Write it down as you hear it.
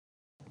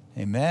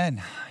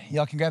Amen.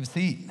 Y'all can grab a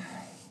seat.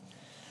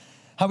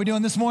 How we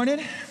doing this morning?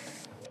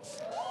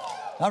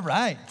 All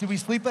right. Did we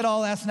sleep at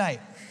all last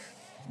night?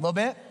 A little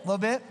bit? A little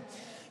bit?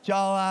 Did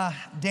y'all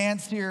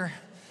dance your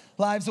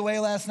lives away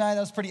last night?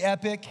 That was pretty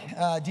epic.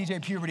 DJ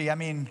Puberty, I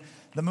mean,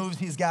 the moves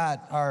he's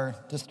got are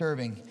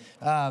disturbing.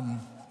 But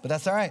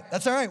that's all right.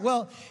 That's all right.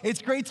 Well,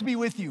 it's great to be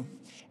with you.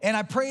 And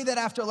I pray that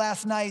after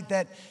last night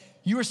that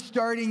you are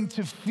starting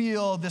to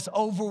feel this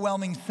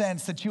overwhelming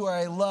sense that you are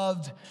a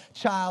loved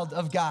child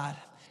of God.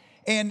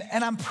 And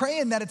I'm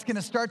praying that it's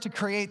gonna start to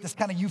create this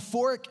kind of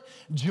euphoric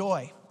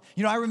joy.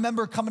 You know, I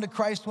remember coming to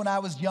Christ when I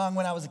was young,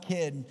 when I was a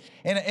kid,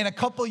 and a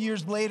couple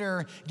years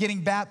later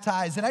getting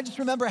baptized. And I just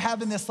remember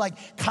having this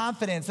like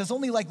confidence as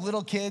only like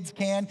little kids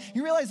can.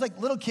 You realize like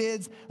little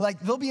kids,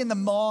 like they'll be in the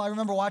mall. I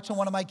remember watching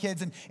one of my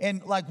kids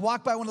and like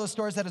walk by one of those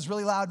stores that has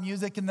really loud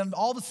music. And then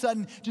all of a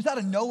sudden, just out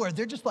of nowhere,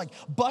 they're just like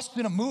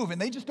busting a move and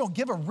they just don't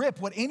give a rip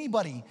what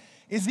anybody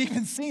is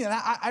even seeing. And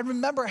I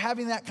remember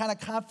having that kind of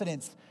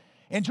confidence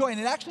and joy. And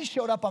it actually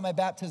showed up on my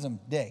baptism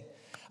day.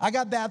 I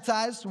got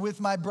baptized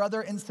with my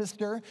brother and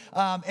sister,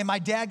 and my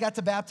dad got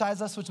to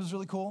baptize us, which was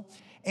really cool.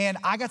 And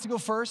I got to go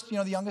first, you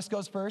know, the youngest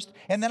goes first.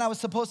 And then I was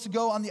supposed to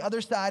go on the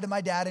other side of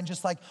my dad and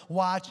just like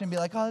watch and be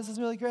like, oh, this is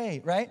really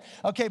great, right?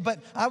 Okay,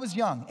 but I was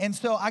young. And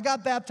so I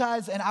got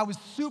baptized and I was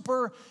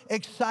super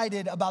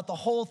excited about the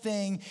whole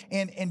thing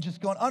and just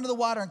going under the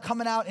water and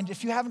coming out. And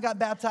if you haven't got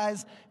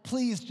baptized,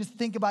 please just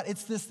think about it.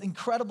 It's this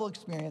incredible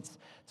experience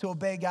to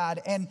obey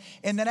God. And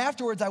then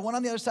afterwards, I went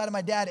on the other side of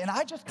my dad and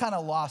I just kind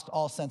of lost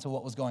all sense of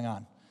what was going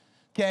on.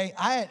 Okay,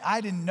 I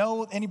didn't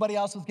know anybody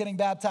else was getting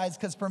baptized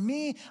because for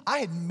me, I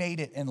had made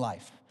it in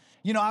life.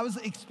 You know, I was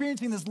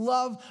experiencing this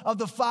love of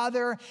the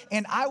Father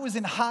and I was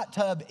in hot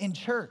tub in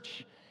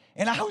church.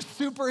 And I was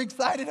super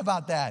excited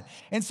about that.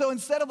 And so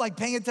instead of like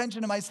paying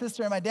attention to my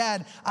sister and my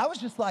dad, I was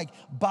just like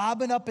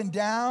bobbing up and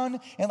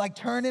down and like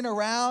turning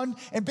around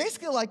and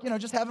basically like, you know,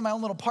 just having my own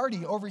little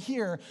party over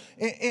here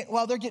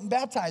while they're getting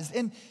baptized.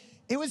 And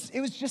it was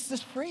just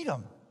this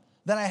freedom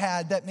that I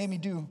had that made me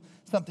do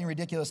something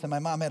ridiculous, and my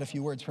mom had a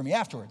few words for me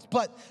afterwards.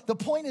 But the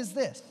point is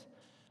this: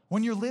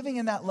 when you're living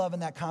in that love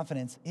and that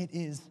confidence, it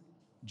is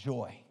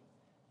joy.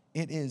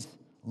 It is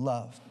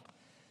love.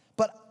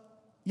 But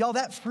y'all,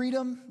 that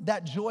freedom,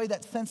 that joy,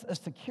 that sense of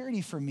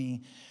security for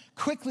me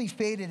quickly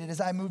faded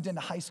as I moved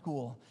into high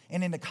school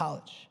and into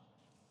college.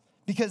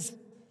 Because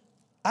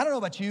I don't know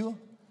about you,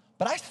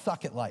 but I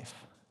suck at life.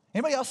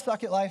 Anybody else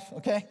suck at life,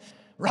 okay?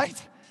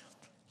 Right?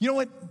 You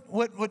know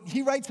what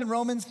he writes in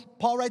Romans,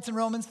 Paul writes in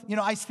Romans, you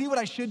know, I see what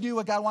I should do,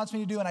 what God wants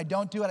me to do, and I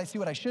don't do it. I see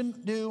what I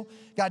shouldn't do,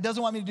 God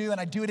doesn't want me to do, and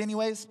I do it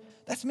anyways.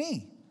 That's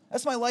me.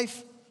 That's my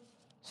life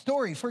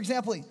story. For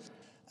example,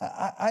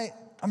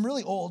 I'm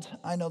really old.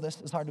 I know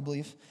this is hard to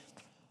believe.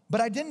 But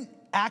I didn't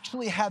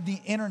actually have the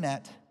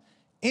internet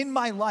in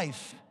my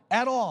life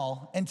at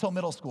all until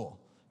middle school.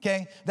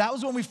 Okay, that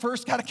was when we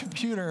first got a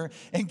computer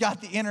and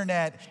got the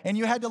internet, and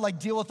you had to like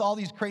deal with all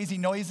these crazy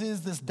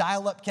noises, this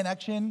dial-up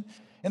connection.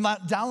 And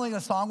downloading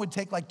a song would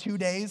take like 2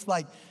 days,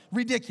 like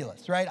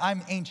ridiculous, right?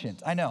 I'm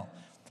ancient, I know.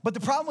 But the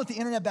problem with the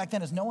internet back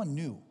then is no one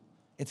knew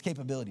its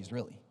capabilities,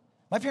 really.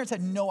 My parents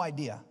had no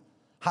idea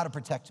how to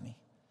protect me.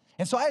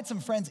 And so I had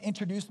some friends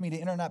introduce me to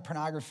internet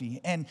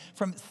pornography. And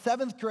from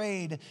 7th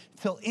grade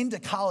till into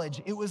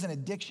college, it was an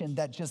addiction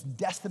that just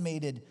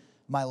decimated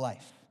my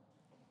life.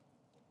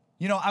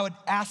 You know, I would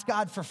ask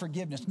God for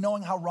forgiveness,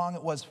 knowing how wrong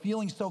it was,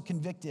 feeling so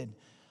convicted,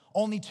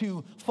 only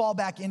to fall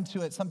back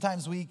into it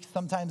sometimes weeks,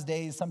 sometimes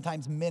days,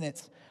 sometimes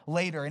minutes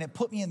later. And it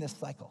put me in this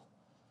cycle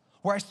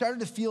where I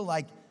started to feel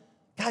like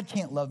God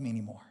can't love me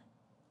anymore.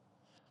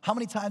 How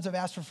many times I've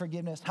asked for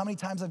forgiveness, how many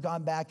times I've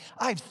gone back,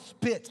 I've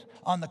spit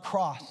on the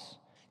cross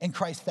and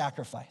Christ's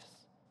sacrifice.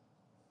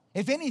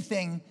 If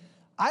anything,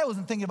 I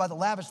wasn't thinking about the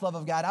lavish love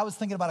of God. I was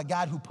thinking about a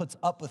God who puts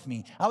up with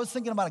me. I was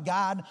thinking about a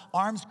God,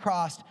 arms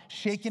crossed,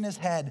 shaking his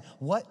head.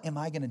 What am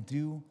I gonna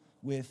do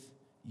with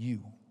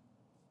you?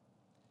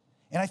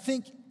 And I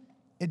think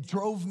it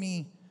drove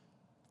me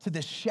to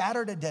this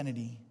shattered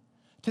identity,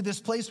 to this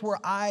place where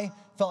I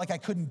felt like I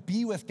couldn't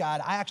be with God.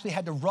 I actually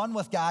had to run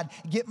with God,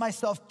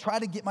 try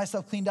to get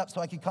myself cleaned up so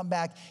I could come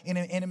back in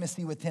an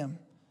intimacy with him.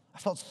 I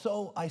felt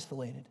so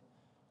isolated.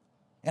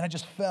 And I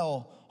just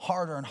fell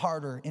harder and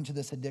harder into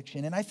this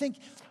addiction. And I think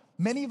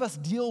many of us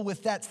deal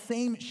with that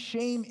same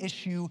shame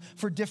issue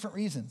for different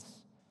reasons.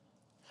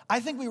 I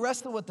think we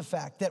wrestle with the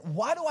fact that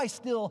why do I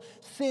still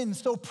sin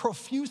so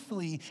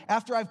profusely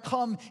after I've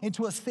come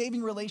into a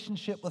saving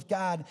relationship with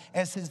God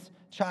as his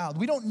child?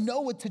 We don't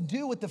know what to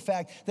do with the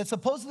fact that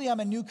supposedly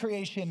I'm a new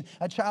creation,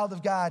 a child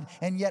of God,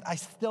 and yet I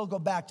still go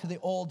back to the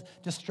old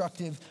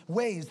destructive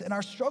ways. And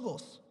our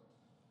struggles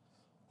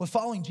with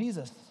following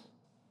Jesus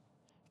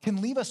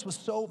can leave us with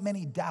so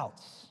many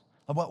doubts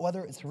about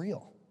whether it's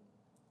real.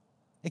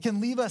 It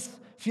can leave us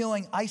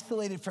feeling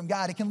isolated from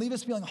God. It can leave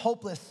us feeling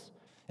hopeless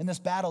in this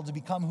battle to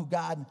become who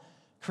God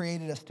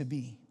created us to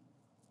be.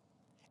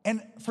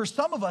 And for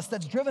some of us,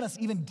 that's driven us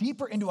even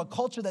deeper into a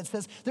culture that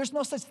says there's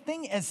no such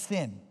thing as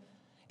sin.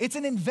 It's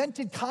an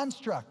invented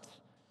construct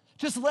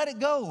Just let it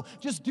go.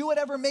 Just do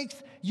whatever makes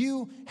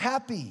you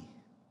happy.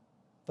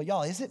 But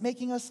y'all, is it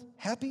making us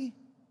happy?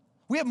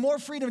 We have more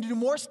freedom to do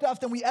more stuff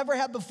than we ever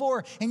had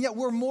before, and yet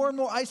we're more and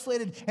more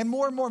isolated and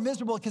more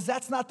miserable because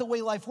that's not the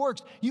way life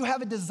works. You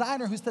have a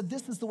designer who said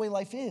this is the way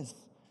life is.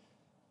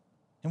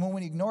 And when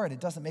we ignore it,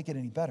 it doesn't make it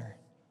any better.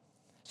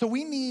 So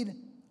we need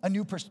a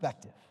new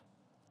perspective.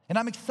 And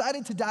I'm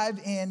excited to dive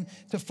in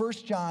to 1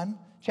 John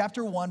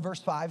chapter 1, verse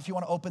 5. If you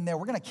want to open there,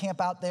 we're going to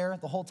camp out there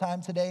the whole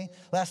time today.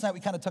 Last night we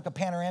kind of took a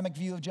panoramic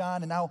view of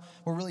John, and now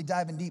we're really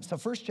diving deep. So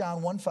 1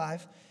 John 1,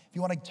 5, if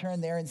you want to turn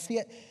there and see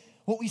it.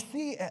 What we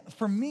see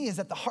for me is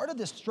at the heart of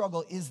this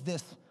struggle is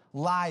this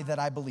lie that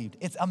I believed.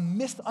 It's a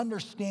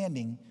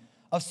misunderstanding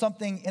of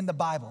something in the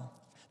Bible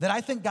that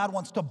I think God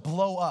wants to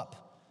blow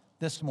up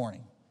this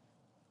morning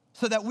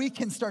so that we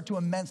can start to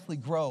immensely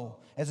grow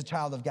as a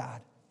child of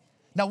God.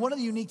 Now, one of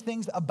the unique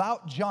things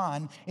about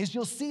John is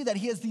you'll see that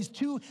he has these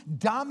two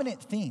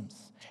dominant themes.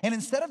 And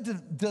instead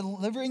of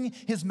delivering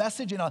his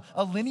message in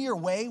a linear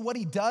way, what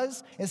he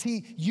does is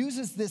he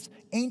uses this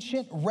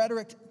ancient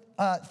rhetoric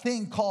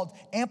thing called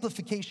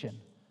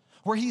amplification,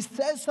 where he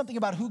says something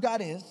about who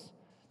God is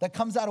that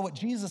comes out of what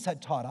Jesus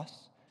had taught us,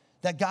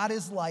 that God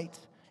is light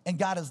and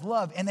God is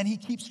love. And then he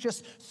keeps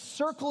just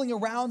circling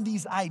around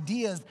these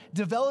ideas,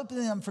 developing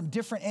them from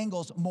different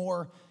angles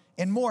more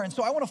and more. And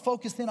so I want to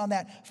focus in on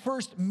that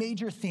first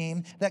major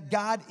theme, that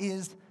God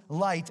is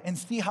light, and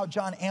see how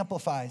John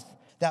amplifies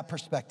that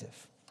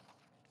perspective.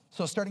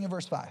 So starting in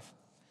verse 5,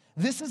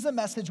 this is a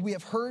message we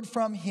have heard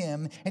from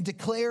him and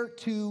declare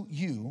to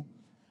you,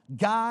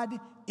 God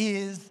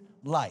is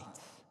light.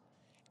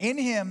 In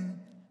him,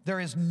 there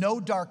is no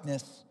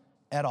darkness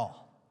at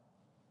all.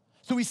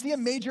 So we see a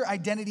major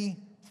identity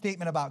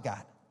statement about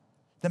God.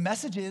 The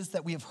message is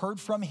that we have heard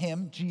from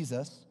him,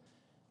 Jesus,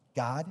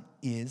 God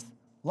is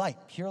light,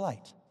 pure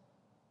light.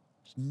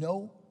 There's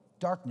no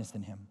darkness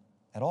in him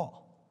at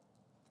all.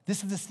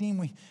 This is a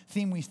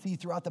theme we see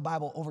throughout the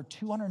Bible over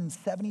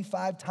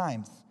 275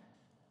 times.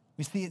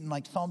 We see it in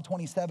like Psalm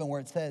 27 where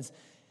it says,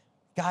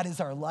 God is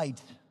our light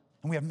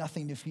and we have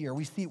nothing to fear.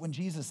 We see it when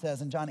Jesus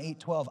says in John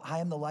 8:12, I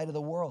am the light of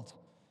the world.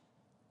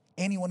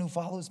 Anyone who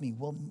follows me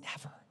will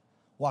never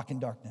walk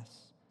in darkness,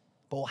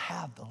 but will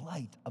have the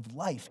light of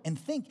life. And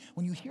think,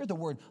 when you hear the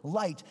word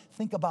light,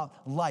 think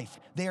about life.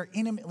 They are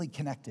intimately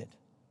connected.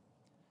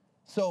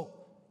 So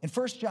in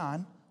 1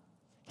 John,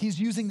 he's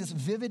using this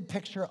vivid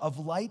picture of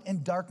light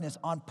and darkness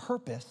on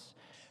purpose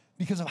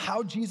because of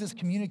how Jesus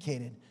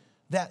communicated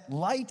that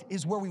light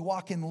is where we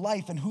walk in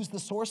life. And who's the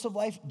source of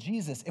life?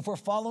 Jesus. If we're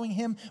following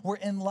him, we're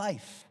in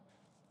life.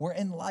 We're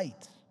in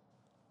light.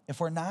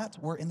 If we're not,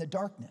 we're in the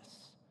darkness.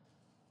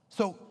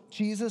 So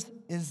Jesus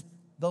is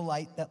the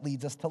light that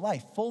leads us to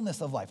life,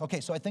 fullness of life.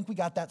 Okay, so I think we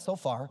got that so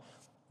far.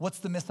 What's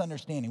the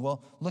misunderstanding?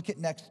 Well, look at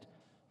next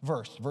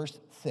verse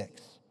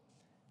 6.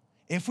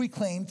 If we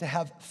claim to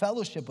have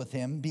fellowship with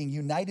him, being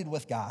united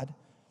with God,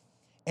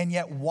 and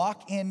yet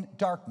walk in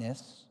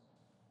darkness,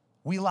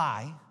 we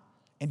lie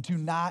and do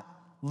not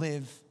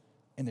live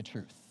in the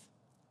truth.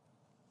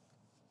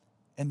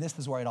 And this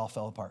is where it all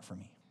fell apart for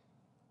me.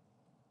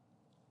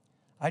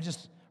 I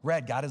just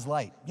read, God is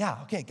light. Yeah,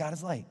 okay, God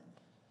is light.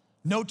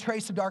 No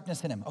trace of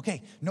darkness in him.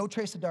 Okay, no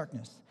trace of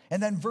darkness.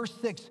 And then verse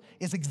 6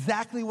 is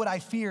exactly what I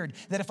feared,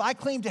 that if I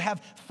claim to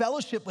have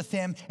fellowship with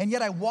him and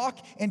yet I walk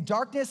in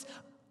darkness,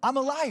 I'm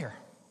a liar.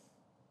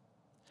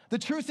 The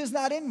truth is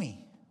not in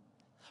me.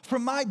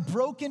 From my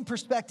broken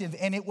perspective,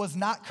 and it was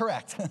not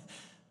correct,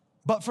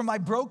 but from my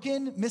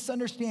broken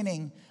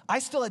misunderstanding, I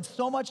still had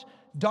so much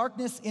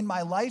darkness in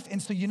my life, and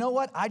so you know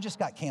what? I just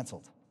got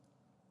canceled.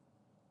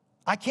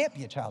 I can't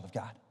be a child of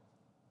God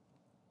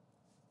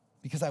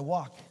because I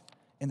walk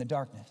in the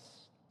darkness.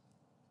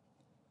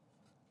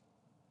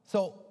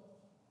 So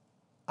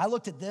I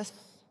looked at this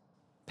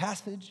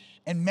passage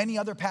and many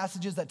other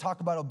passages that talk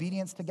about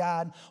obedience to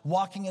God,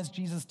 walking as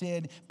Jesus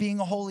did, being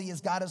holy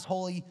as God is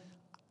holy.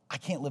 I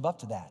can't live up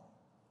to that.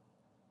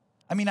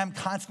 I mean, I'm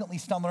constantly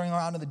stumbling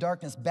around in the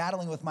darkness,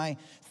 battling with my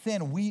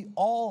sin. We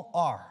all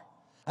are.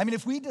 I mean,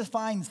 if we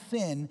define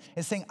sin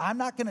as saying, I'm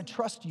not going to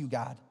trust you,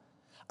 God.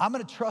 I'm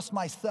going to trust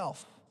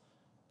myself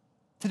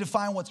to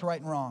define what's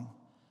right and wrong,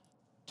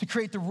 to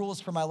create the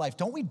rules for my life.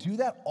 Don't we do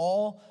that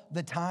all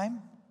the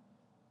time?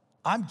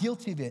 I'm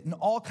guilty of it in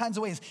all kinds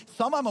of ways.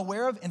 Some I'm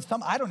aware of and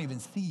some I don't even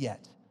see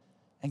yet.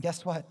 And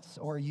guess what?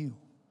 So are you.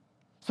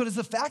 So does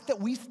the fact that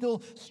we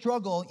still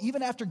struggle,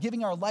 even after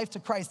giving our life to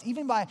Christ,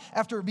 even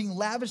after being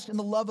lavished in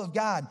the love of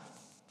God,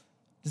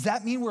 does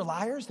that mean we're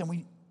liars and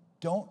we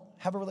don't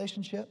have a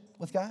relationship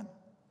with God?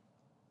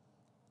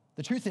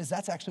 The truth is,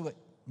 that's actually what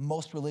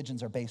most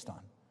religions are based on.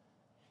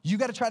 You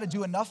got to try to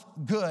do enough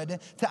good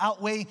to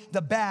outweigh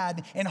the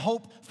bad and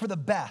hope for the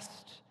best.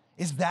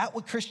 Is that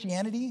what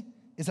Christianity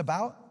is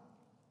about?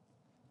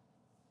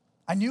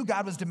 I knew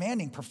God was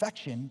demanding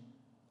perfection.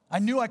 I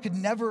knew I could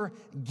never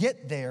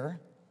get there.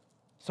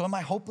 So am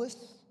I hopeless?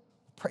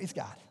 Praise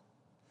God.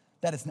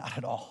 That is not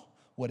at all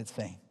what it's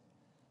saying.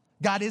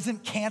 God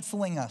isn't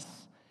canceling us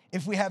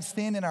if we have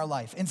sin in our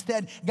life.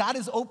 Instead, God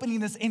is opening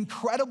this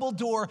incredible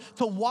door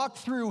to walk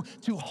through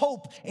to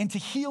hope and to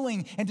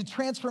healing and to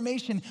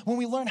transformation when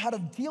we learn how to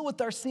deal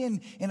with our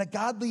sin in a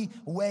godly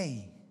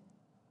way.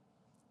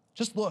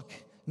 Just look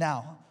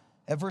now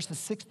at verses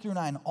 6 through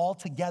 9 all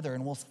together,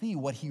 and we'll see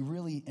what he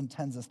really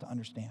intends us to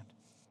understand.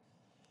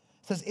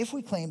 It says, if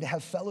we claim to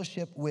have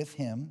fellowship with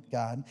him,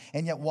 God,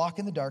 and yet walk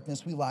in the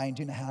darkness, we lie and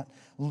do not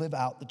live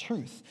out the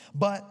truth.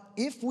 But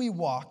if we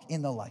walk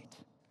in the light,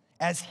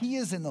 as he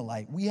is in the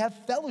light, we have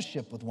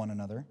fellowship with one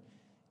another,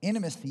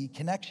 intimacy,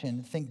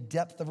 connection, think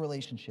depth of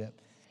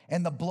relationship.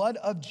 And the blood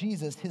of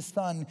Jesus, his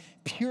son,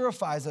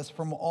 purifies us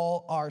from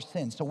all our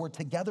sins. So we're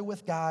together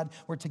with God,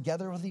 we're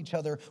together with each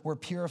other, we're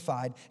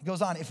purified. It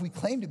goes on, if we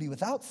claim to be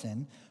without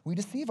sin, we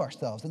deceive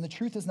ourselves, and the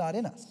truth is not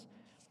in us.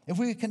 If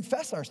we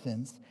confess our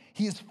sins,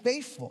 he is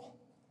faithful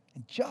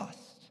and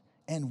just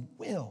and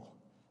will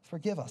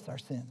forgive us our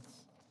sins,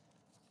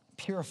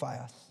 purify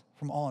us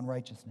from all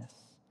unrighteousness.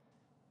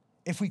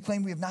 If we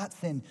claim we have not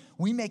sinned,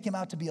 we make him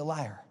out to be a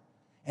liar,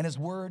 and his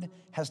word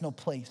has no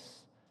place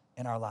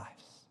in our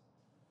lives.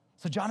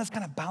 So John is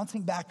kind of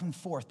bouncing back and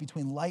forth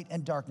between light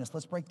and darkness.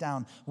 Let's break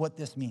down what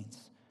this means.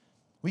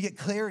 We get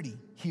clarity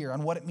here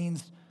on what it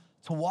means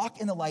to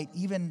walk in the light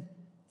even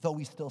though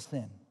we still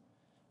sin.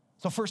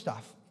 So first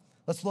off,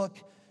 let's look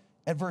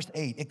at verse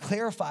 8. It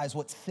clarifies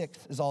what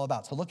 6 is all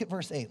about. So look at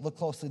verse 8. Look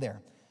closely there.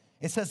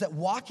 It says that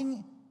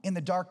walking in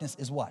the darkness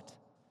is what?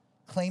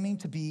 Claiming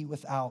to be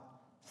without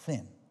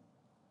sin.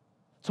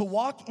 To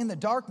walk in the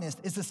darkness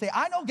is to say,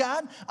 I know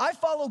God, I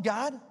follow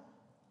God,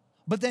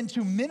 but then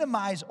to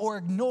minimize or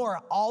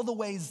ignore all the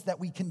ways that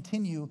we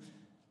continue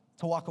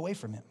to walk away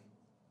from him.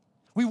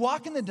 We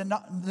walk in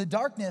the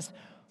darkness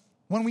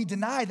when we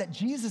deny that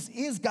Jesus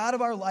is God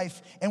of our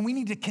life, and we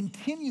need to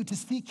continue to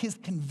seek his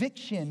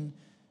conviction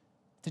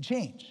to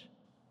change.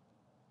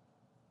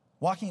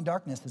 Walking in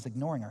darkness is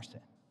ignoring our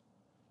sin.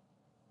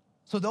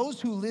 So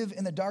those who live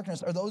in the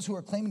darkness are those who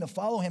are claiming to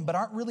follow him but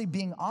aren't really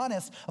being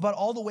honest about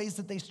all the ways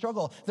that they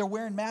struggle. They're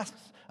wearing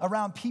masks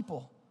around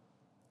people.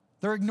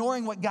 They're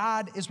ignoring what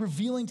God is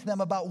revealing to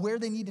them about where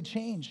they need to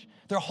change.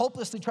 They're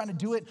hopelessly trying to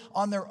do it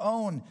on their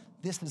own.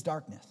 This is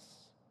darkness.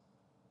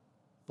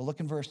 But look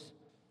in verse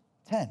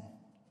 10.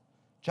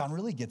 John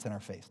really gets in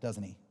our face,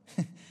 doesn't he?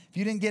 If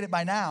you didn't get it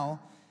by now,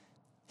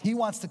 he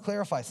wants to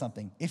clarify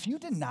something. If you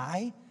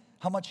deny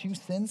how much you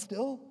sin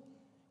still,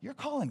 you're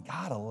calling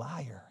God a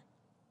liar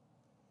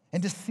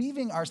and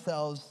deceiving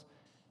ourselves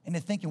into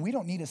thinking we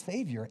don't need a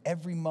savior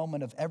every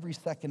moment of every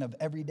second of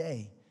every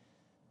day.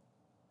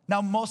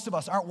 Now, most of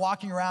us aren't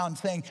walking around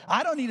saying,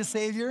 I don't need a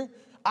savior,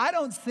 I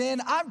don't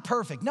sin, I'm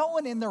perfect. No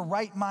one in their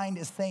right mind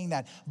is saying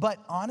that. But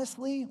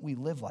honestly, we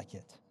live like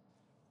it.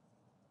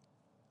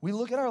 We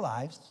look at our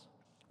lives,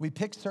 we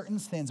pick certain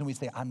sins, and we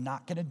say, I'm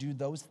not gonna do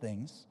those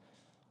things.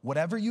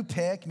 Whatever you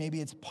pick,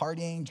 maybe it's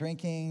partying,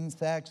 drinking,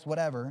 sex,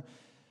 whatever.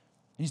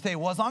 You say,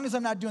 well, as long as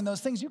I'm not doing those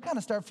things, you kind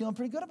of start feeling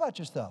pretty good about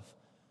yourself.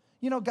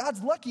 You know,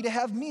 God's lucky to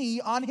have me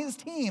on his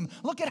team.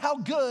 Look at how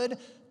good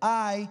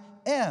I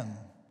am.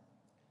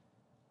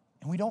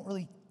 And we don't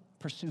really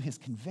pursue his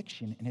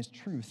conviction and his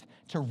truth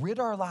to rid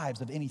our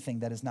lives of anything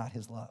that is not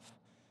his love.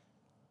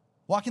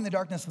 Walking in the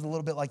darkness is a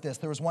little bit like this.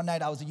 There was one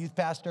night I was a youth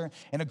pastor,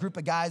 and a group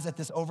of guys at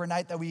this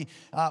overnight that we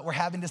were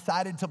having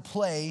decided to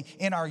play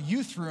in our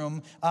youth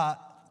room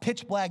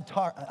pitch black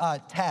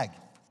tag.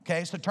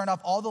 Okay, so turn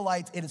off all the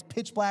lights. It is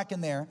pitch black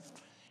in there.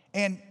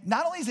 And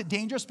not only is it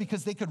dangerous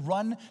because they could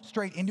run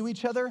straight into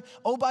each other,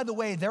 oh, by the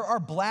way, there are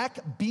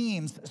black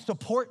beams,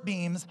 support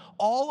beams,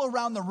 all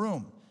around the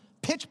room.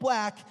 Pitch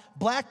black,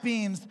 black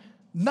beams,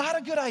 not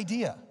a good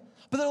idea.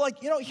 But they're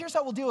like, here's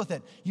how we'll deal with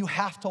it. You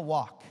have to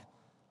walk.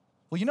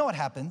 Well, you know what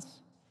happens?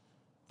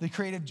 The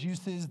creative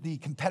juices, the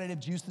competitive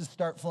juices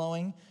start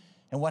flowing.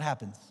 And what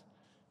happens?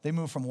 They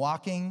move from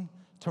walking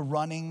to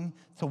running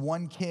to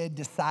one kid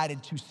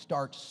decided to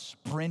start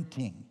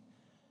sprinting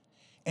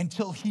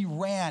until he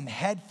ran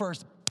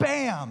headfirst,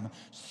 bam,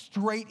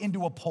 straight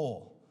into a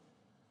pole.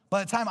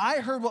 By the time I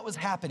heard what was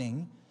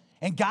happening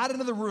and got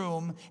into the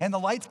room and the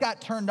lights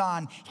got turned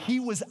on, he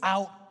was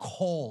out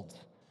cold,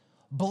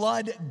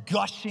 blood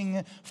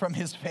gushing from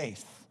his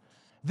face.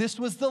 This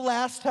was the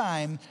last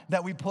time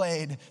that we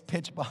played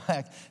pitch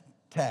black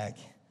tag.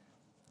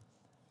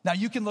 Now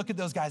you can look at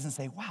those guys and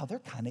say, wow, they're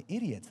kind of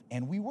idiots,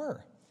 and we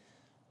were.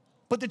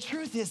 But the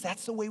truth is,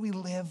 that's the way we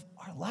live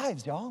our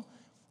lives, y'all.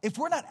 If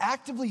we're not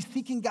actively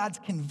seeking God's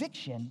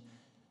conviction,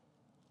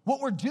 what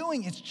we're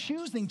doing is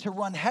choosing to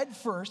run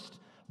headfirst,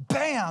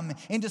 bam,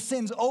 into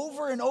sins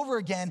over and over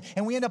again,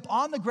 and we end up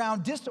on the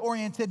ground,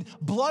 disoriented,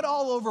 blood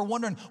all over,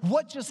 wondering,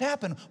 what just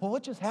happened? Well,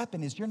 what just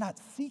happened is you're not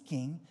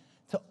seeking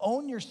to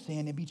own your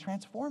sin and be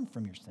transformed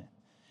from your sin.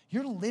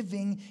 You're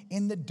living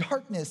in the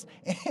darkness,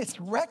 and it's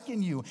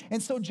wrecking you.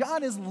 And so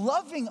John is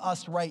loving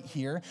us right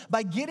here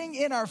by getting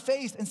in our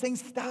face and saying,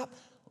 stop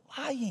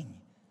lying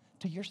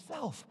to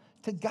yourself,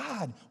 to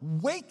God.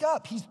 Wake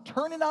up. He's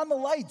turning on the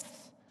lights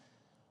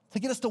to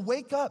get us to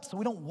wake up so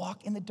we don't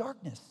walk in the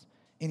darkness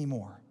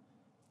anymore.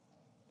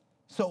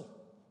 So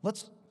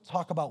let's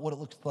talk about what it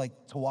looks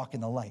like to walk in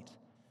the light.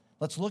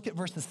 Let's look at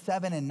verses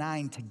 7 and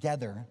 9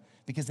 together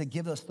because they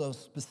give us those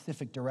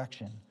specific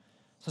direction.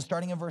 So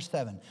starting in verse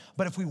 7,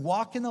 but if we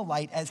walk in the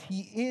light as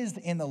he is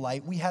in the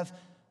light, we have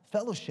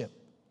fellowship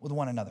with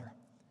one another.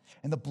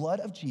 And the blood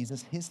of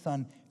Jesus, his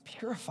son,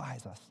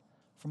 purifies us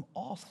from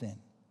all sin.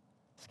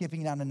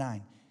 Skipping down to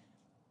 9.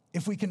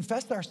 If we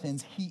confess our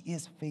sins, he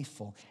is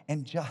faithful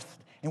and just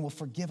and will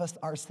forgive us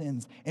our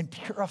sins and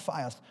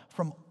purify us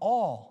from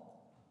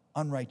all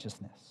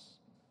unrighteousness.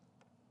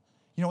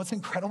 You know what's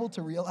incredible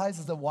to realize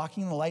is that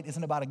walking in the light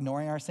isn't about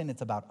ignoring our sin,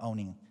 it's about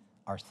owning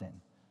our sin.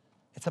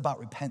 It's about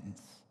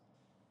repentance.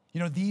 You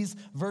know, these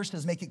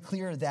verses make it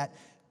clear that,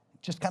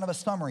 just kind of a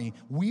summary,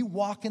 we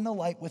walk in the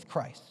light with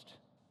Christ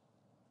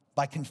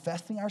by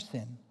confessing our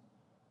sin,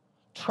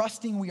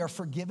 trusting we are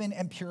forgiven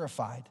and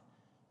purified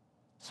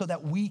so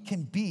that we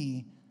can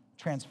be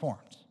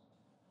transformed.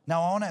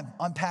 Now, I want to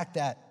unpack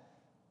that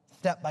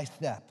step by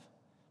step,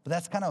 but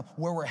that's kind of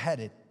where we're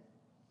headed.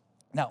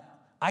 Now,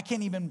 I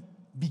can't even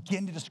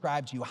begin to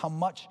describe to you how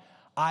much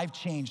I've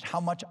changed, how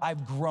much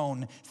I've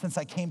grown since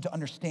I came to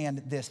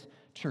understand this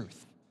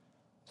truth.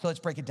 So let's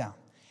break it down.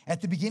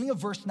 At the beginning of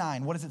verse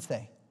 9, what does it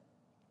say?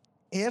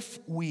 If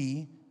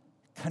we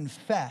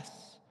confess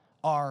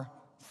our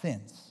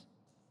sins.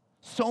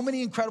 So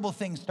many incredible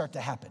things start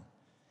to happen.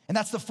 And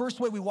that's the first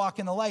way we walk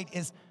in the light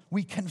is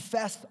we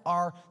confess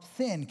our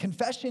sin.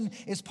 Confession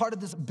is part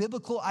of this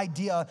biblical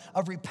idea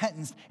of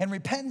repentance. And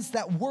repentance,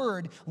 that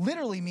word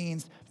literally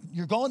means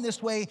you're going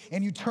this way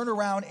and you turn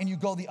around and you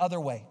go the other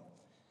way.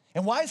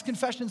 And why is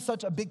confession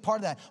such a big part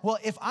of that? Well,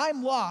 if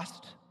I'm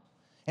lost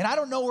and I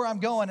don't know where I'm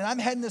going and I'm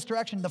heading this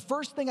direction, the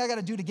first thing I got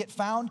to do to get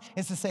found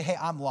is to say, hey,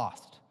 I'm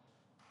lost.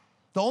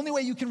 The only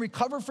way you can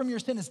recover from your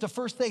sin is to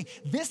first say,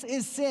 this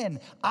is sin.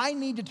 I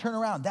need to turn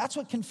around. That's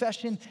what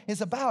confession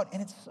is about,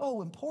 and it's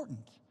so important.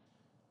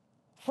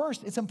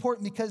 First, it's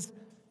important because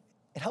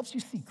it helps you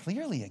see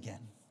clearly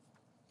again.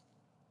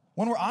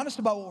 When we're honest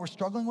about what we're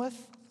struggling with,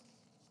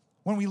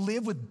 when we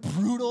live with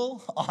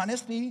brutal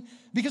honesty,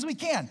 because we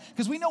can,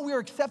 because we know we are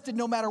accepted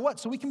no matter what,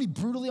 so we can be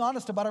brutally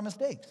honest about our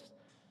mistakes.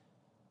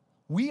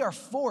 We are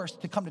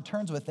forced to come to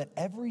terms with that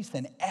every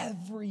sin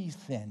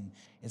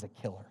is a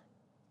killer.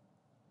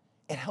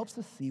 It helps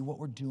us see what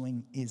we're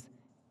doing is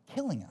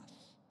killing us.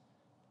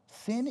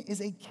 Sin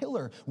is a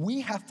killer.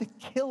 We have to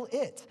kill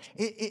it.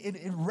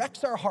 It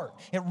wrecks our heart.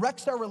 It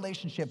wrecks our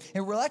relationship.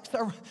 It wrecks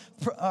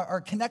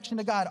our connection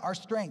to God, our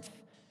strength.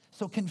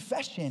 So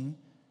confession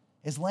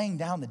is laying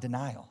down the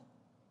denial.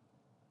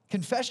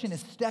 Confession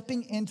is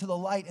stepping into the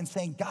light and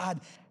saying,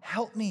 God,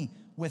 help me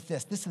with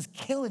this. This is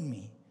killing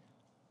me.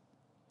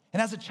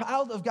 And as a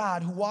child of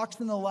God who walks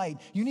in the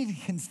light, you need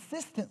to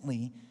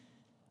consistently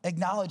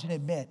acknowledge and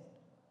admit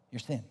your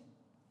sin.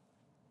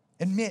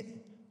 Admit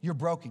your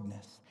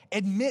brokenness.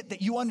 Admit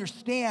that you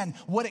understand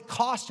what it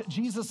cost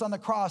Jesus on the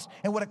cross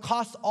and what it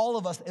costs all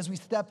of us as we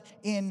step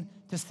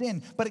into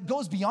sin. But it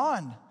goes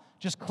beyond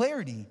just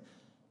clarity.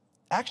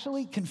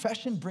 Actually,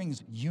 confession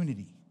brings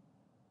unity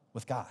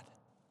with God.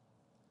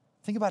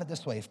 Think about it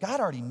this way. If God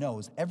already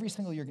knows every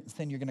single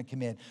sin you're going to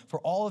commit for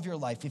all of your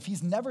life, if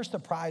he's never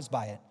surprised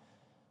by it,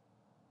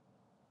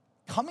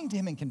 coming to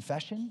him in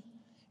confession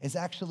is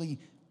actually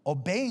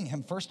obeying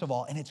him, first of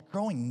all, and it's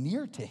growing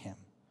near to him.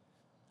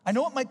 I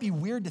know it might be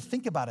weird to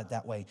think about it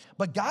that way,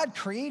 but God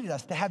created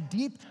us to have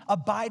deep,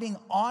 abiding,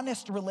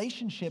 honest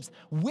relationships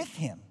with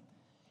him.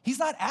 He's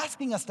not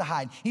asking us to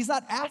hide. He's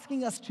not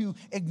asking us to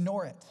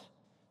ignore it.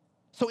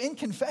 So in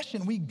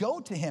confession, we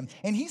go to him,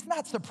 and he's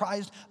not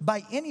surprised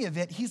by any of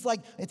it. He's like,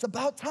 it's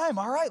about time.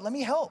 All right, let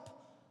me help.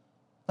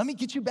 Let me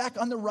get you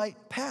back on the right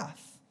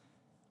path.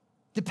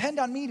 Depend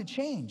on me to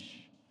change.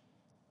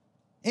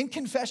 In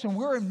confession,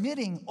 we're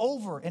admitting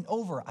over and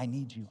over, I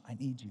need you, I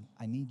need you,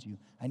 I need you,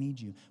 I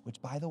need you,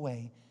 which, by the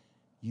way,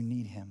 you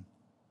need him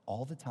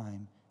all the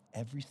time,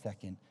 every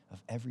second of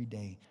every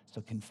day.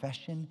 So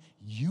confession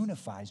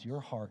unifies your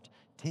heart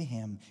to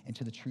him and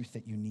to the truth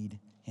that you need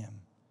him.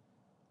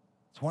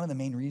 It's one of the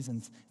main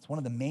reasons, it's one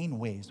of the main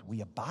ways we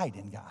abide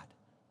in God,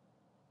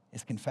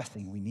 is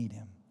confessing we need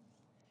him.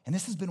 And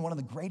this has been one of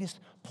the greatest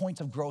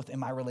points of growth in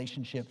my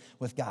relationship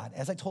with God.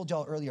 As I told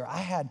y'all earlier, I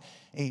had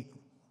a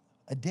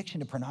addiction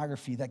to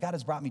pornography that God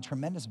has brought me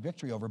tremendous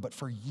victory over, but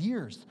for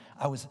years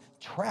I was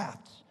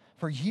trapped.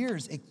 For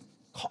years it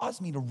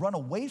caused me to run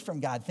away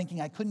from God,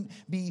 thinking I couldn't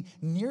be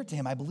near to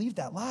him. I believed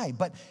that lie.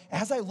 But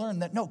as I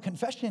learned that, no,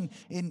 confession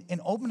in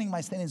opening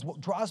my sin is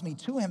what draws me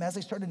to him, as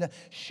I started to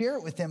share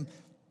it with him,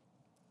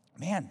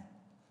 man,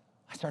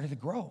 I started to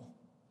grow.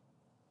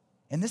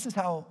 And this is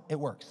how it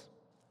works.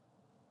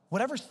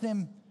 Whatever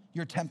sin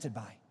you're tempted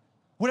by,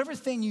 whatever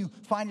thing you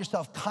find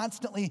yourself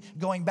constantly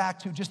going back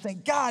to, just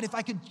saying, God, if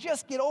I could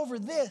just get over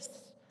this,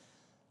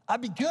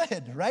 I'd be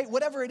good, right?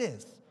 Whatever it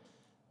is.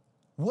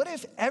 What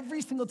if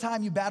every single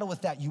time you battle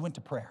with that, you went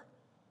to prayer?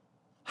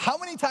 How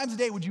many times a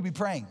day would you be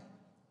praying?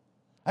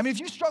 I mean, if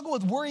you struggle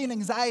with worry and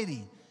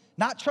anxiety,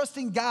 not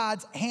trusting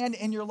God's hand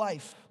in your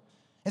life,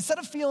 instead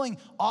of feeling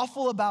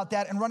awful about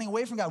that and running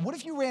away from God, what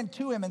if you ran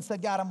to him and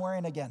said, God, I'm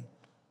worrying again.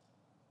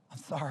 I'm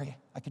sorry,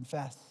 I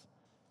confess.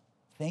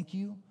 Thank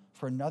you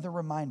for another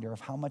reminder of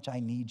how much I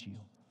need you.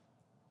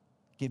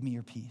 Give me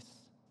your peace.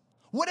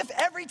 What if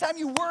every time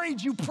you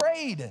worried, you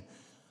prayed?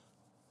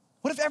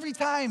 What if every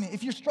time,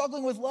 if you're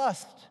struggling with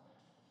lust,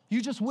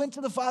 you just went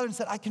to the Father and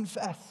said, I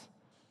confess,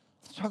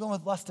 I'm struggling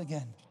with lust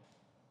again.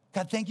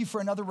 God, thank you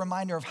for another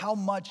reminder of how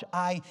much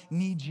I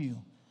need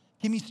you.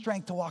 Give me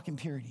strength to walk in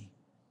purity.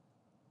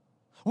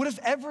 What if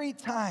every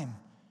time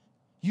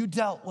you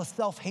dealt with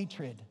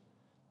self-hatred,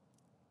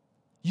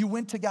 you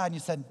went to God and you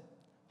said,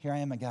 here I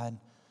am, God.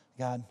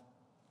 God,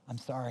 I'm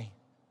sorry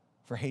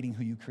for hating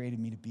who you created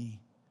me to be.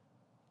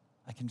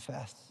 I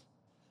confess.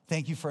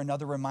 Thank you for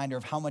another reminder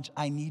of how much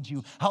I need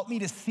you. Help me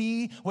to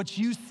see what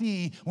you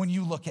see when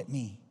you look at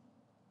me.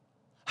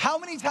 How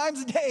many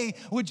times a day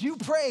would you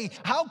pray?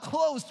 How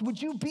close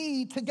would you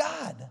be to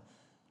God?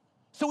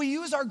 So we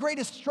use our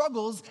greatest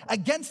struggles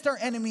against our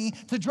enemy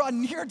to draw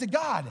near to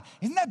God.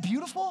 Isn't that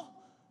beautiful?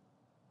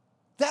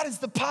 That is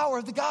the power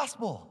of the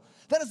gospel.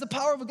 That is the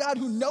power of a God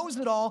who knows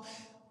it all,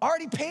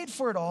 already paid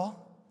for it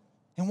all,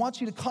 and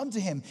wants you to come to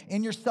him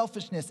in your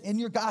selfishness, in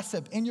your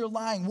gossip, in your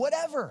lying,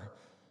 whatever.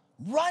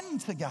 Run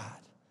to God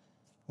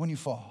when you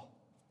fall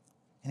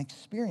and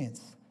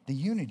experience the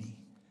unity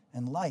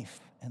and life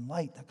and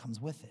light that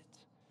comes with it.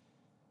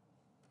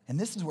 And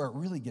this is where it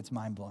really gets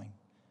mind-blowing.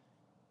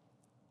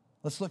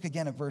 Let's look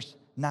again at verse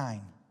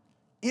 9.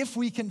 If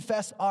we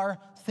confess our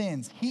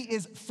sins, he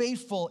is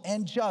faithful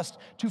and just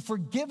to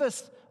forgive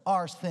us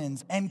our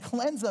sins and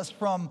cleanse us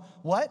from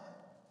what?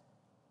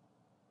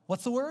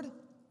 What's the word?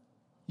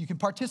 You can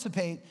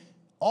participate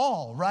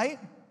all, right?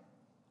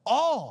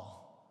 All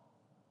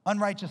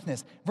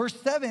unrighteousness. Verse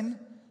 7,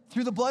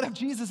 through the blood of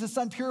Jesus, his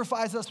son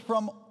purifies us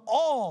from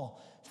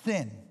all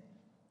sin.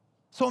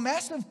 So a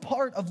massive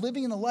part of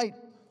living in the light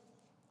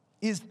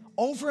is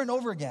over and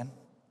over again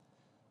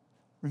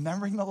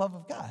remembering the love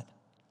of God.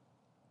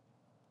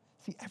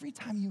 See, every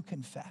time you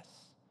confess,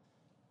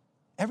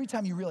 every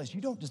time you realize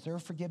you don't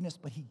deserve forgiveness,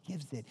 but he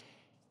gives it,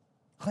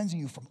 cleansing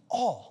you from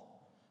all,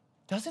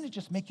 doesn't it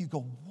just make you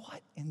go,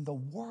 what in the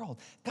world?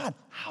 God,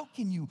 how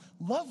can you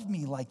love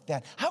me like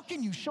that? How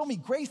can you show me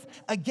grace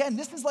again?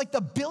 This is like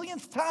the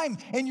billionth time,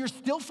 and you're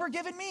still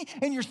forgiving me,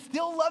 and you're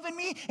still loving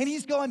me, and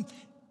he's going,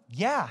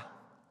 yeah,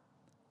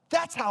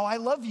 that's how I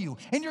love you.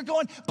 And you're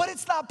going, but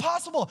it's not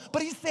possible.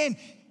 But he's saying,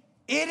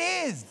 it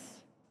is.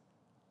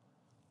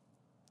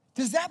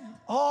 Does that,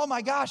 oh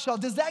my gosh,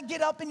 does that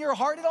get up in your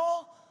heart at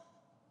all?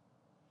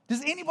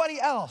 Does anybody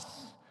else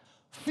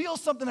feel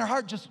something in their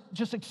heart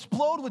just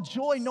explode with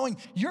joy knowing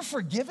you're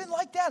forgiven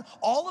like that?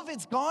 All of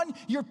it's gone,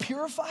 you're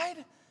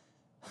purified?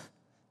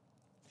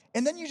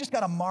 And then you just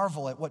got to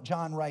marvel at what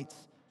John writes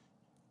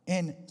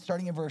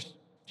starting in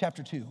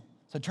chapter 2.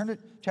 So turn to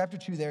chapter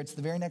 2 there. It's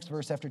the very next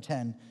verse after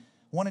 10.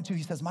 1 and 2,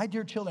 he says, my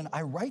dear children,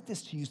 I write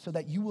this to you so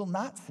that you will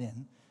not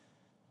sin.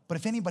 But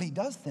if anybody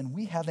does sin,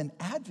 we have an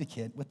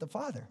advocate with the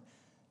Father,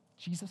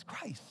 Jesus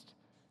Christ,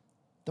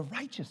 the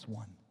righteous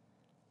one.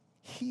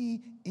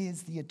 He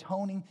is the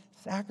atoning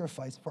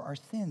sacrifice for our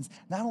sins,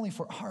 not only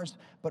for ours,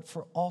 but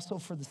also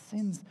for the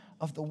sins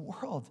of the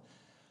world.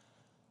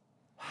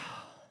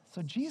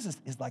 So Jesus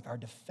is like our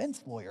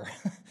defense lawyer.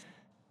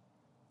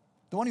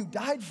 The one who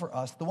died for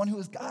us, the one who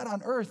is God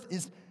on earth,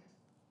 is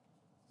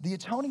the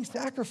atoning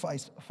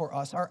sacrifice for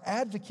us, our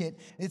advocate.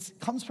 It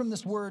comes from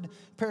this word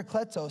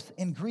parakletos.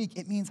 In Greek,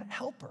 it means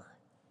helper.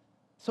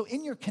 So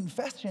in your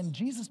confession,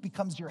 Jesus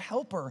becomes your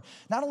helper,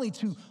 not only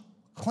to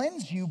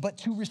cleanse you, but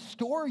to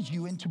restore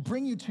you and to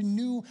bring you to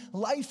new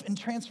life and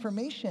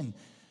transformation.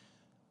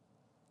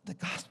 The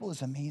gospel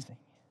is amazing.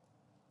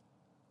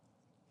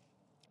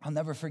 I'll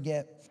never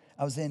forget,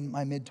 I was in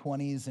my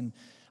mid-20s and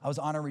I was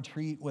on a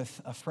retreat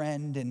with a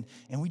friend, and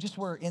we just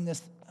were in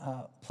this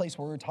place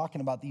where we were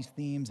talking about these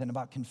themes and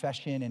about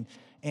confession,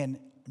 and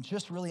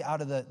just really out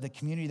of the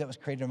community that was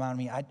created around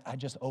me, I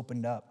just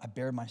opened up. I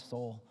bared my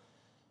soul.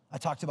 I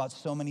talked about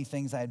so many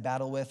things I had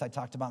battled with. I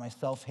talked about my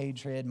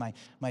self-hatred, my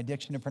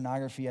addiction to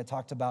pornography. I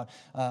talked about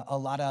a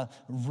lot of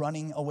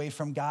running away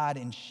from God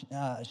and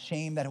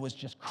shame that it was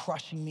just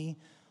crushing me.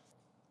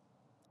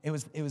 It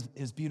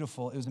was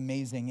beautiful. It was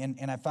amazing.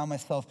 And I found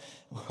myself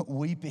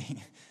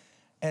weeping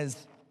as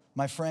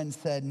my friend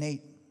said,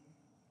 Nate,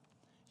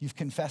 you've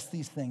confessed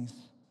these things.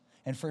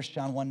 And 1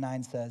 John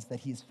 1:9 says that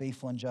he is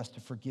faithful and just to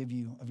forgive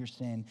you of your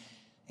sin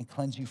and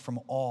cleanse you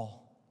from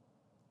all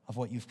of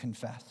what you've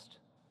confessed.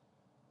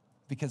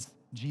 Because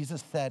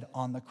Jesus said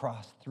on the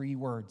cross 3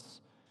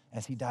 words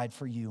as he died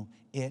for you,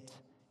 it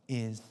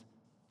is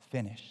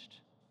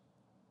finished.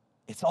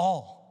 It's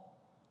all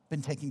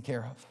been taken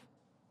care of.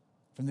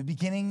 From the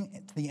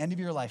beginning to the end of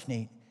your life,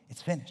 Nate,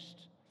 it's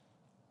finished.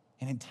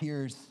 And in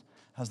tears,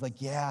 I was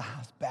like, yeah, I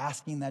was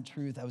basking in that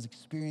truth. I was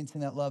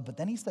experiencing that love. But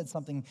then he said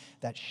something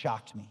that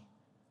shocked me,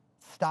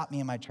 stopped me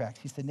in my tracks.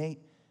 He said, Nate,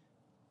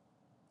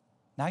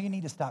 now you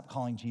need to stop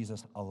calling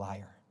Jesus a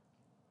liar.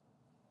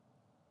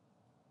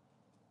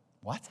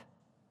 What?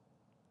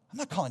 I'm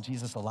not calling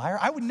Jesus a liar.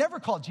 I would never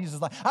call Jesus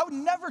a liar. I would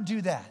never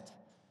do that.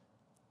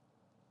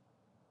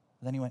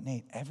 But then he went,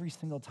 Nate, every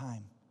single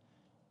time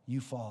you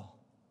fall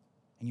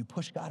and you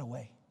push God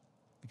away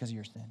because of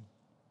your sin,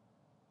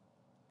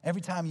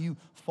 Every time you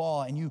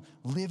fall and you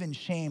live in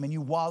shame and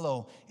you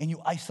wallow and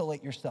you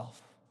isolate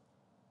yourself,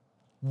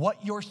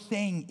 what you're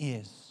saying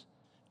is,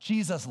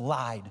 Jesus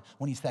lied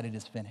when he said it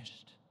is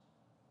finished.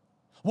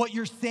 What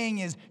you're saying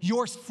is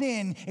your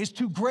sin is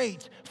too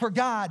great for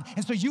God,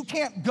 and so you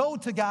can't go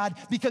to God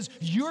because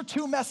you're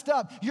too messed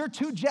up, you're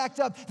too jacked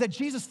up, that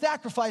Jesus'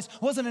 sacrifice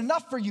wasn't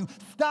enough for you.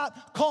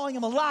 Stop calling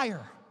him a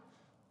liar.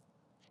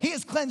 He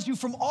has cleansed you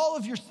from all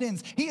of your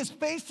sins. He is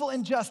faithful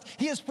and just.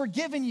 He has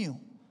forgiven you.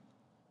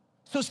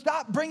 So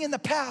stop bringing the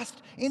past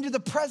into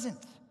the present.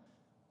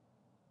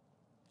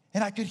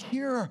 And I could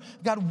hear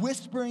God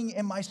whispering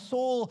in my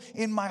soul,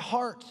 in my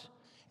heart,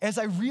 as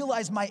I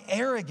realized my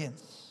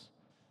arrogance.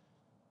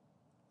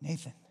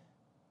 Nathan,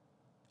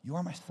 you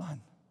are my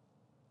son.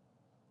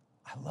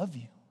 I love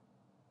you.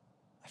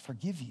 I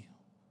forgive you.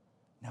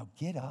 Now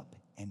get up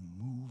and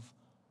move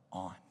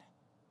on.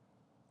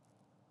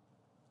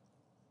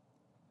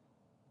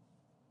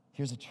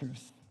 Here's the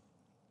truth.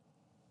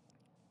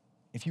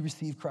 If you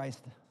receive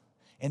Christ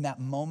in that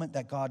moment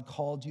that God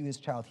called you his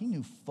child, he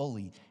knew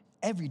fully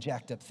every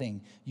jacked up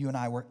thing you and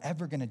I were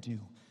ever gonna do.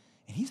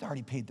 And he's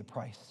already paid the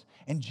price.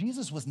 And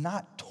Jesus was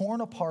not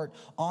torn apart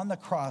on the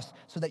cross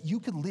so that you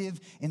could live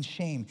in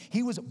shame.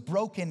 He was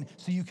broken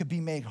so you could be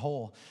made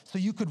whole, so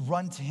you could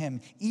run to him,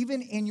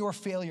 even in your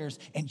failures,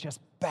 and just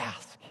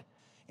bask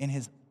in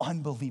his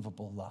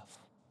unbelievable love.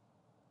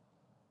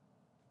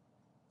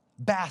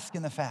 Bask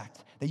in the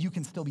fact that you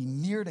can still be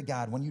near to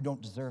God when you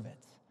don't deserve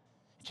it.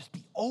 Just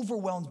be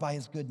overwhelmed by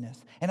his goodness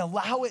and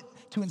allow it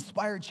to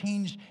inspire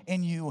change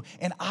in you.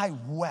 And I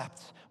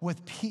wept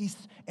with peace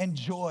and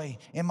joy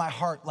in my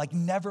heart like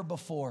never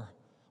before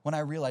when I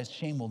realized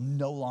shame will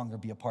no longer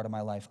be a part of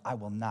my life. I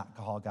will not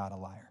call God a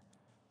liar.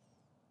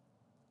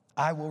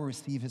 I will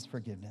receive his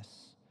forgiveness.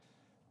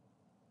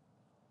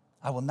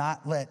 I will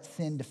not let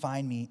sin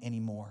define me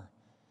anymore.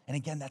 And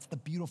again, that's the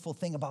beautiful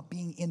thing about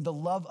being in the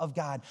love of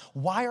God.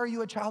 Why are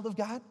you a child of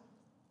God?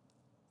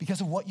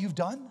 Because of what you've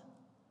done?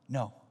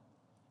 No.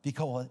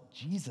 Because of what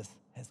Jesus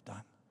has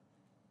done.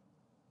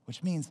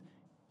 Which means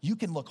you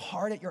can look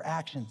hard at your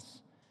actions.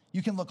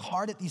 You can look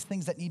hard at these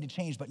things that need to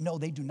change, but no,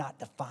 they do not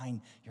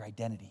define your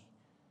identity.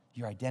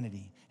 Your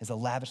identity is a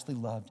lavishly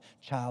loved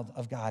child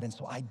of God. And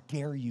so I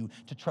dare you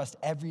to trust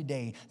every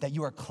day that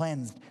you are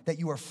cleansed, that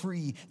you are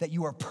free, that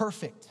you are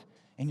perfect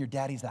in your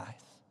daddy's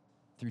eyes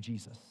through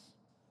Jesus.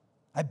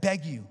 I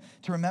beg you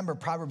to remember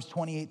Proverbs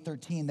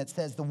 28:13 that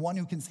says, the one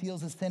who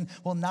conceals his sin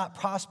will not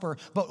prosper,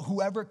 but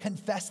whoever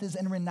confesses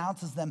and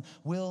renounces them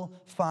will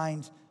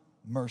find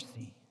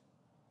mercy.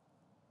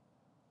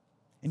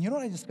 And you know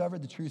what I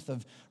discovered? The truth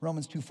of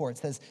Romans 2:4. It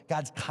says,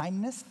 God's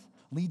kindness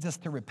leads us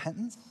to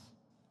repentance.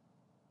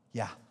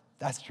 Yeah,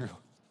 that's true.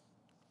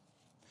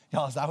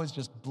 Y'all, as I was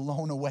just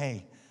blown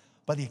away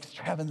by the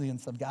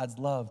extravagance of God's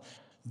love,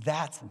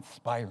 that's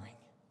inspiring.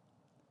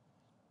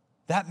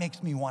 That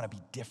makes me want to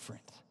be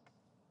different.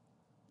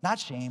 Not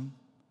shame.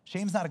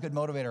 Shame's not a good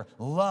motivator.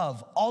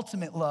 Love,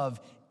 ultimate love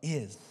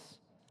is.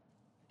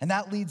 And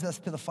that leads us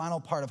to the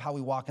final part of how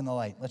we walk in the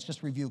light. Let's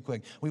just review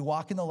quick. We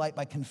walk in the light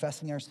by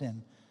confessing our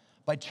sin,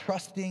 by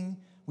trusting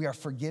we are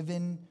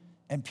forgiven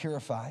and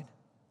purified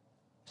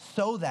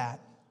so that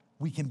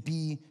we can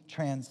be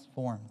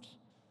transformed.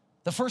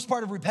 The first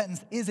part of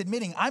repentance is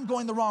admitting I'm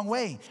going the wrong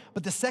way.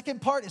 But the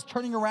second part is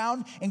turning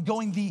around and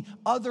going the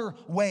other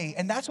way.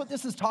 And that's what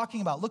this is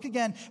talking about. Look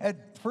again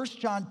at 1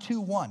 John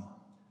 2:1.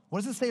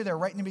 What does it say there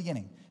right in the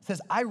beginning? It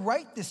says, I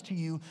write this to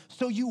you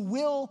so you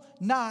will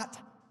not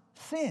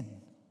sin.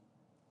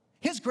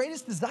 His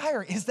greatest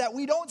desire is that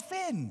we don't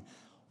sin.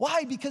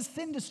 Why? Because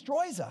sin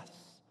destroys us.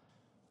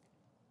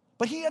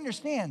 But he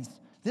understands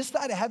this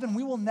side of heaven,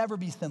 we will never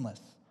be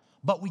sinless,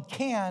 but we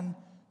can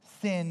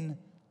sin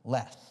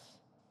less.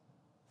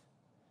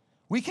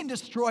 We can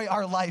destroy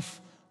our life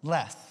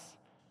less.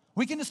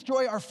 We can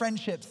destroy our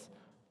friendships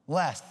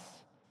less.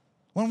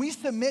 When we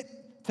submit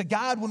to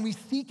God, when we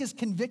seek his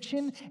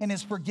conviction and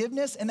his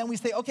forgiveness, and then we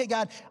say, okay,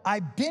 God,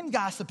 I've been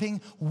gossiping.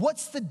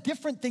 What's the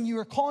different thing you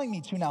are calling me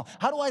to now?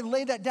 How do I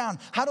lay that down?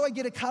 How do I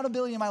get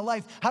accountability in my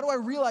life? How do I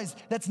realize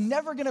that's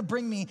never gonna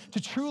bring me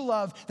to true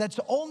love, that's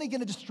only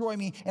gonna destroy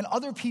me and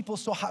other people,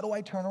 so how do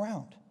I turn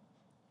around?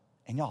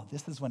 And y'all,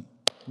 this is when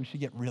we should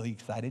get really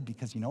excited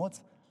because you know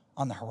what's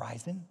on the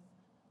horizon?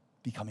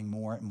 Becoming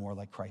more and more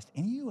like Christ.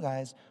 Any of you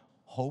guys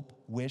hope,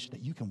 wish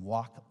that you can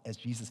walk as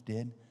Jesus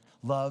did?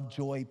 Love,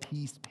 joy,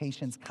 peace,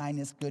 patience,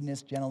 kindness,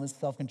 goodness, gentleness,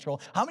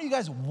 self-control. How many of you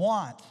guys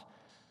want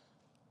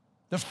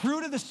the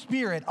fruit of the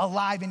Spirit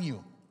alive in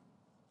you?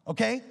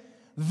 Okay?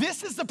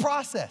 This is the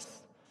process.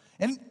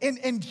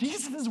 And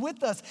Jesus is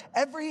with us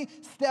every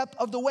step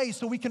of the way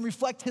so we can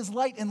reflect his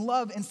light and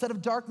love instead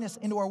of darkness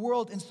into our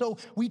world. And so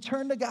we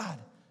turn to God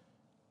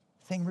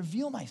saying,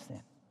 reveal my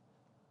sin.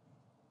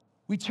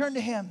 We turn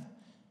to him,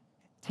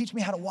 teach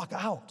me how to walk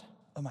out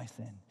of my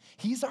sin.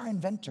 He's our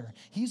inventor.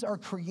 He's our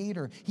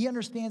creator. He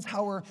understands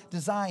how we're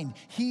designed.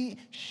 He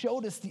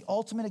showed us the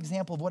ultimate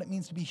example of what it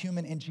means to be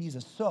human in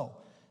Jesus. So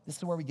this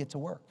is where we get to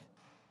work.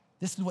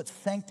 This is what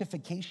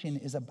sanctification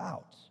is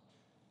about.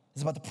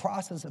 It's about the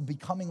process of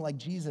becoming like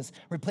Jesus,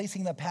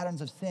 replacing the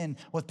patterns of sin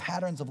with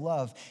patterns of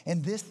love.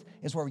 And this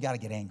is where we got to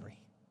get angry.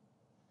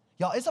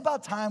 Y'all, it's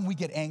about time we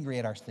get angry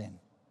at our sin.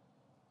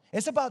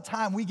 It's about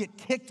time we get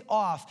ticked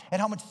off at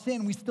how much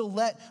sin we still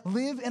let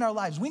live in our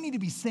lives. We need to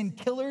be sin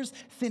killers,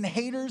 sin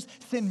haters,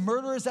 sin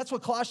murderers. That's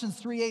what Colossians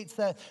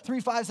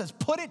 3:5 says.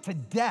 Put it to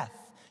death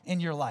in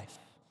your life.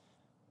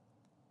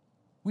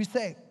 We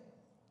say,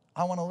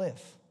 I want to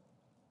live.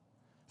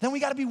 Then we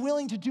got to be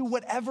willing to do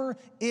whatever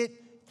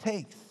it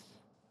takes.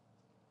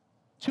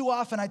 Too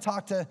often I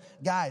talk to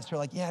guys who are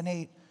like, yeah,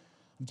 Nate,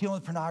 I'm dealing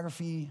with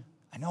pornography.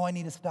 I know I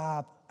need to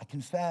stop. I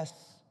confess.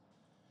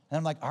 And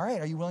I'm like, all right,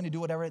 are you willing to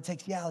do whatever it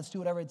takes? Yeah, let's do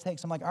whatever it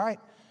takes. I'm like, all right,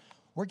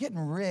 we're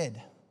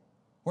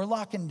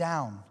locking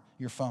down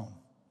your phone.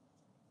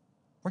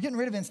 We're getting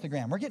rid of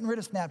Instagram. We're getting rid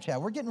of Snapchat.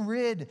 We're getting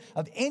rid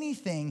of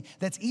anything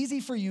that's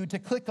easy for you to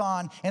click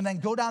on and then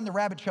go down the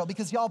rabbit trail.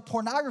 Because y'all,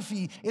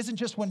 pornography isn't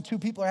just when two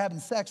people are having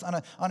sex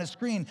on a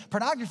screen.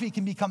 Pornography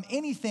can become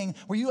anything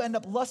where you end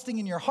up lusting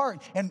in your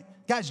heart. And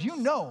guys, you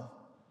know,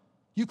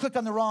 you click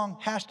on the wrong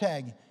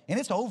hashtag and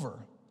it's over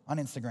on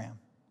Instagram.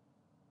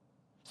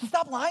 So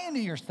stop lying to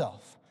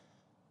yourself.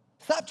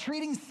 Stop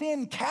treating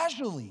sin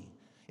casually.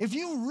 If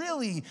you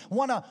really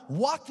want to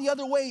walk the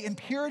other way in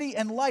purity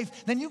and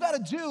life, then you got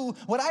to do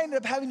what I ended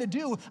up having to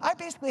do. I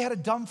basically had a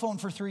dumb phone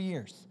for 3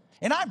 years,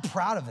 and I'm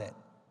proud of it.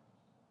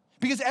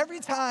 Because every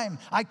time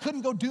I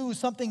couldn't go do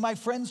something my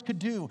friends could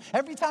do,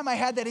 every time I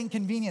had that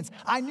inconvenience,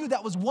 I knew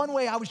that was one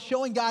way I was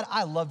showing God,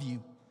 I love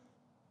you.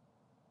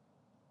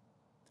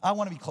 I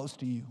want to be close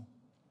to you,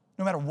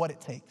 no matter what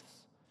it takes.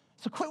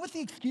 So quit with the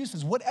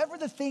excuses. Whatever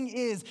the thing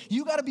is,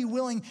 you got to be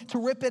willing to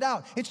rip it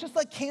out. It's just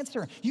like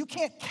cancer. You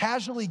can't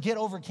casually get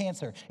over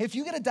cancer. If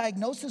you get a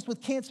diagnosis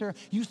with cancer,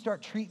 you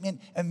start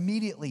treatment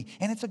immediately,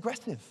 and it's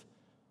aggressive.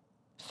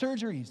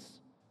 Surgeries,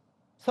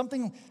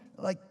 something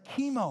like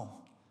chemo,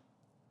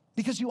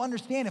 because you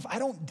understand if I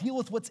don't deal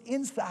with what's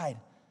inside,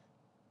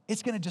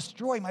 it's going to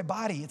destroy my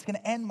body. It's going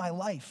to end my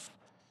life.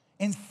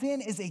 And sin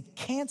is a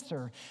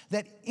cancer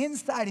that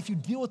inside, if you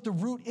deal with the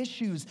root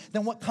issues,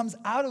 then what comes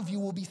out of you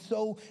will be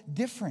so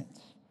different.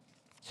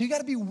 So you got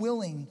to be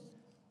willing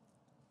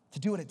to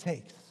do what it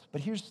takes.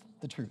 But here's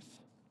the truth.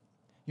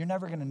 You're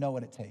never going to know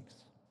what it takes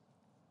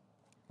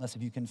unless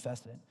if you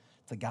confess it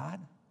to God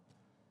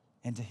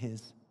and to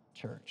his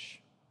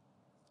church.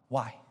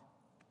 Why?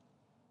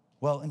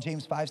 Well, in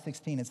James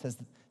 5:16, it says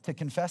to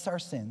confess our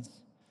sins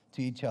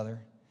to each other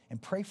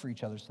and pray for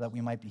each other so that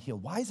we might be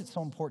healed. Why is it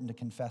so important to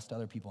confess to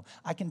other people?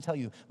 I can tell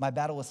you, my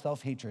battle with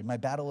self-hatred, my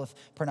battle with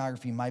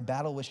pornography, my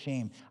battle with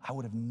shame, I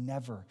would have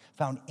never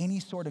found any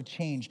sort of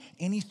change,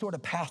 any sort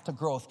of path to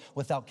growth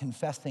without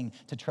confessing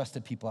to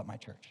trusted people at my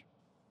church.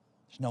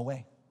 There's no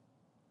way.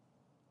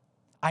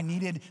 I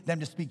needed them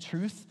to speak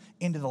truth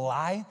into the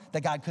lie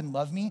that God couldn't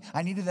love me.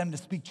 I needed them to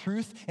speak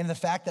truth into the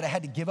fact that I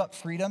had to give up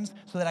freedoms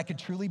so that I could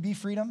truly be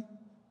freedom.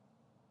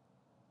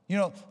 You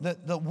know,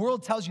 the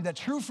world tells you that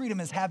true freedom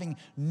is having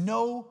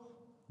no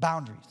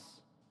boundaries.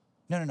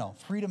 No.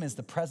 Freedom is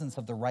the presence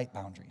of the right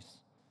boundaries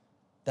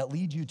that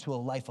lead you to a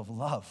life of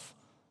love.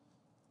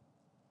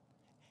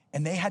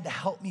 And they had to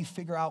help me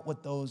figure out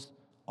what those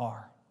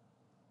are.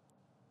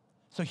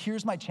 So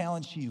here's my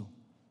challenge to you.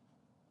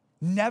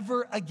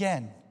 Never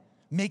again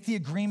make the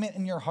agreement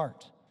in your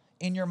heart,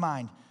 in your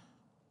mind,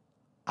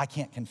 I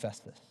can't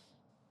confess this.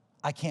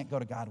 I can't go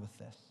to God with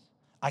this.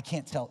 I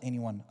can't tell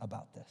anyone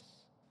about this.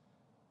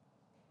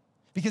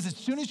 Because as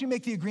soon as you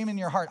make the agreement in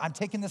your heart, I'm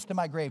taking this to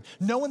my grave,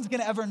 no one's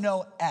gonna ever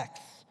know X.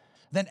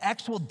 Then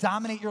X will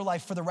dominate your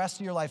life for the rest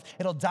of your life.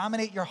 It'll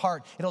dominate your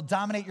heart. It'll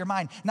dominate your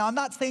mind. Now, I'm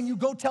not saying you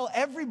go tell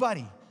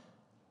everybody.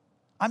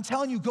 I'm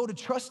telling you, go to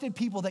trusted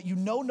people that you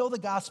know the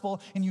gospel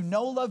and you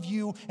know love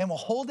you and will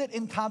hold it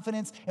in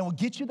confidence and will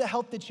get you the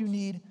help that you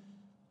need.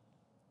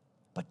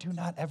 But do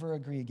not ever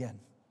agree again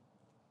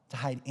to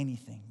hide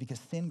anything, because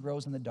sin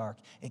grows in the dark.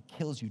 It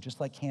kills you just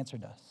like cancer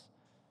does.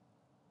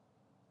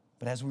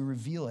 But as we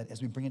reveal it, as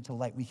we bring it to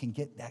light, we can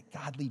get that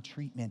godly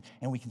treatment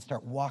and we can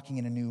start walking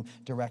in a new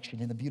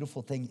direction. And the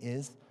beautiful thing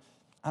is,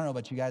 I don't know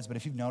about you guys, but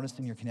if you've noticed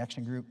in your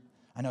connection group,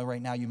 I know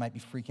right now you might be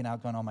freaking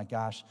out going, oh my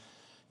gosh,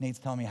 Nate's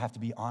telling me I have to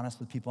be honest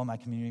with people in my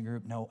community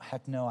group. No,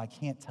 heck no, I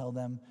can't tell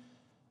them.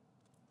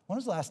 When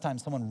was the last time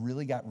someone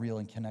really got real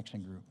in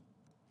connection group?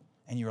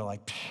 And you were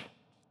like,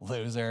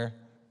 loser.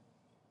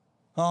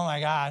 Oh my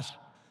gosh,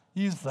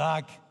 you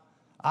suck.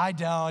 I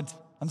don't.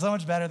 I'm so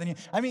much better than you.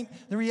 I mean,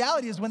 the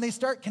reality is when they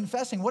start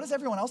confessing, what does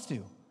everyone else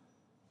do?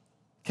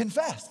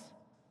 Confess.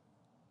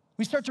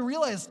 We start to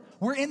realize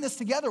we're in this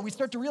together. We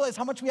start to realize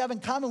how much we have in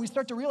common. We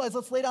start to realize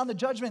let's lay down the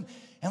judgment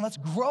and let's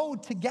grow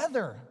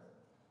together.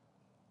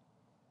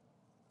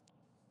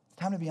 It's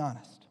time to be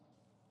honest.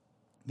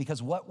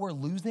 Because what we're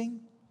losing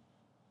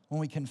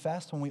when we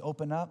confess, when we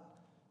open up,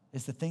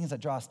 is the things that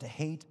draw us to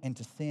hate and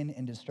to sin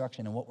and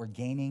destruction. And what we're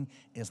gaining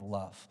is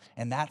love.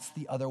 And that's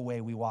the other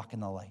way we walk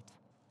in the light.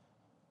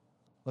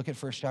 Look at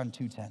 1 John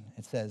 2:10.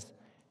 It says,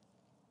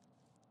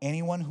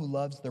 anyone who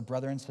loves their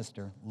brother and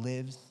sister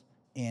lives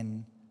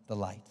in the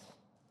light,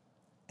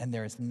 and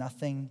there is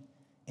nothing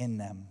in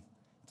them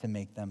to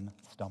make them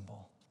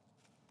stumble.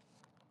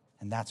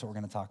 And that's what we're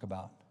going to talk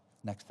about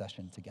next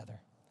session together.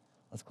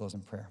 Let's close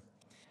in prayer.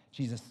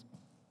 Jesus,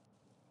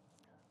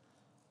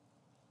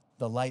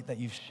 the light that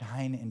you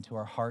shine into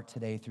our heart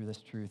today through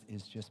this truth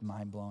is just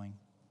mind-blowing.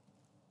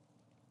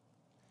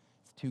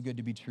 It's too good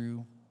to be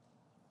true,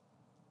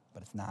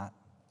 but it's not.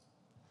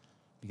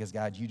 Because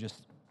God, you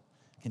just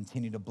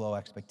continue to blow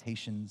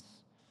expectations.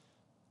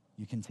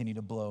 You continue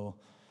to blow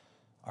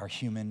our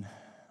human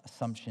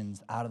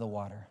assumptions out of the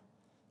water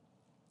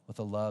with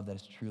a love that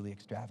is truly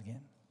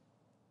extravagant.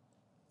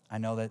 I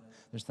know that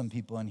there's some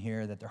people in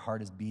here that their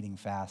heart is beating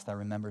fast. I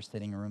remember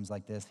sitting in rooms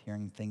like this,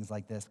 hearing things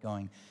like this,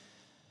 going,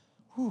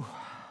 whew,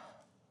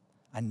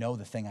 I know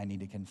the thing I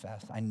need to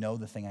confess. I know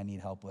the thing I need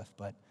help with,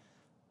 but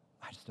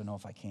I just don't know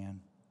if I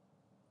can.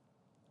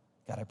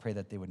 God, I pray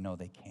that they would know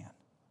they can.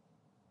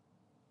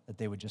 That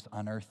they would just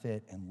unearth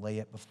it and lay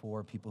it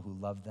before people who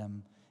love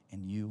them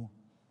and you,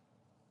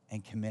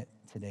 and commit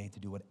today to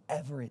do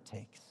whatever it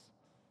takes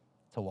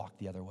to walk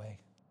the other way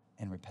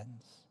in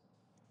repentance.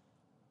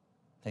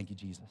 Thank you,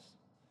 Jesus,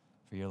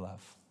 for your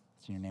love.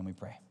 It's in your name we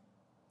pray.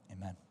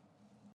 Amen.